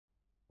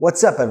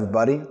What's up,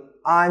 everybody?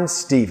 I'm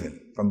Steven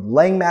from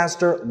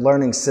Langmaster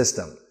Learning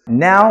System.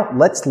 Now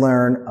let's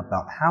learn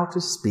about how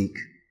to speak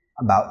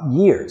about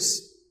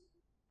years.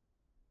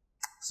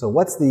 So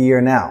what's the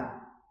year now?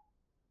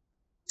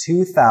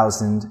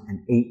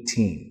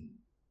 2018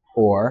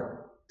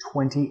 or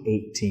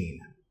 2018.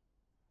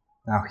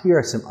 Now here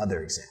are some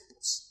other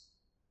examples.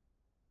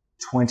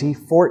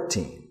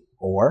 2014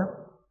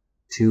 or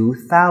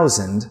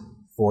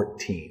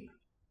 2014.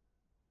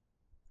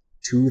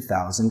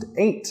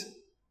 2008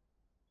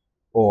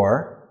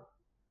 or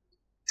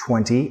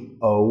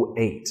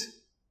 2008.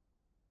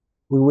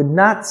 We would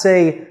not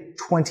say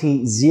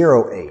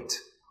 2008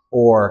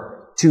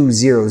 or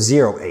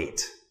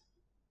 2008.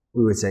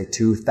 We would say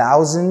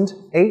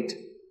 2008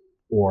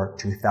 or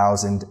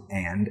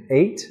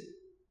 2008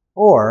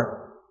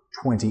 or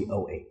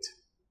 2008.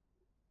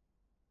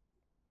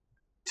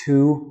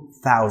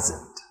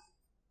 2000.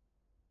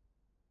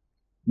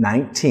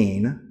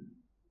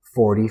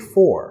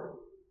 1944.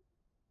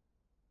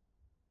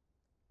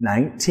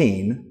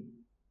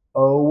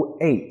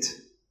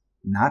 1908,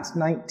 not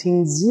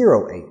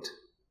 1908,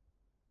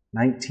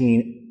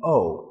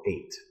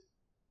 1908.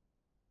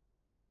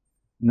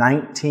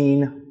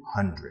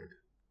 1900.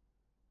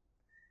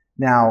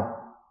 Now,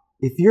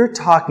 if you're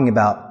talking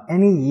about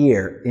any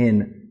year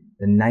in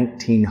the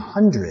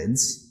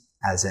 1900s,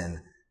 as in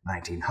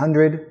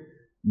 1900,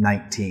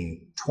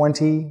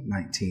 1920,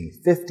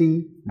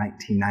 1950,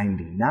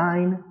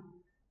 1999,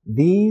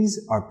 these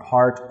are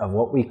part of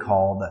what we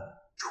call the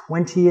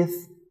 20th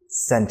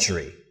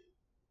century.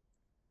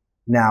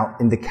 Now,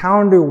 in the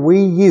calendar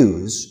we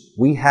use,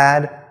 we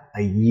had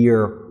a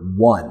year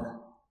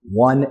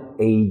 1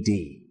 AD,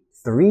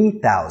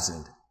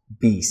 3000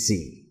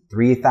 BC,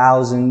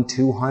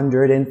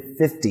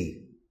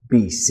 3250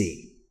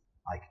 BC,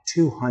 like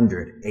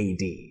 200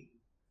 AD,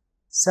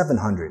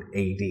 700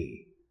 AD,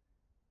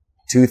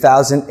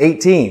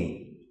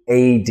 2018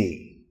 AD.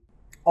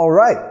 All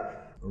right,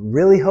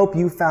 really hope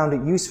you found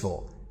it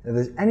useful. If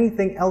there's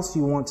anything else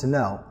you want to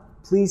know,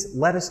 please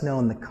let us know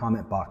in the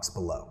comment box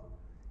below.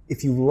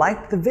 If you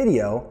liked the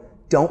video,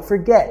 don't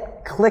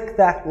forget, click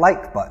that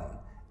like button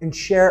and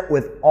share it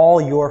with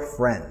all your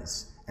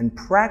friends and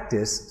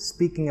practice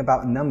speaking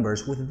about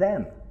numbers with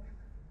them.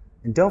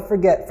 And don't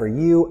forget for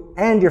you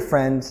and your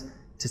friends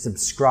to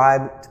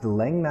subscribe to the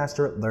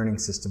Langmaster Learning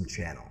System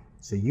channel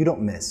so you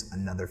don't miss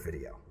another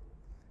video.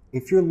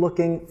 If you're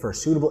looking for a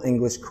suitable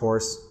English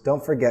course,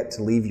 don't forget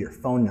to leave your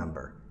phone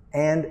number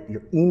and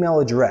your email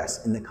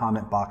address in the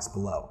comment box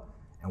below,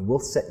 and we'll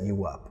set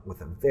you up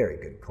with a very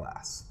good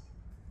class.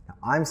 Now,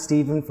 I'm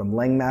Steven from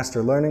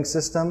Langmaster Learning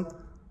System.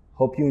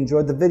 Hope you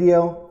enjoyed the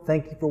video.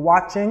 Thank you for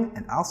watching,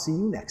 and I'll see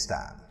you next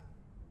time.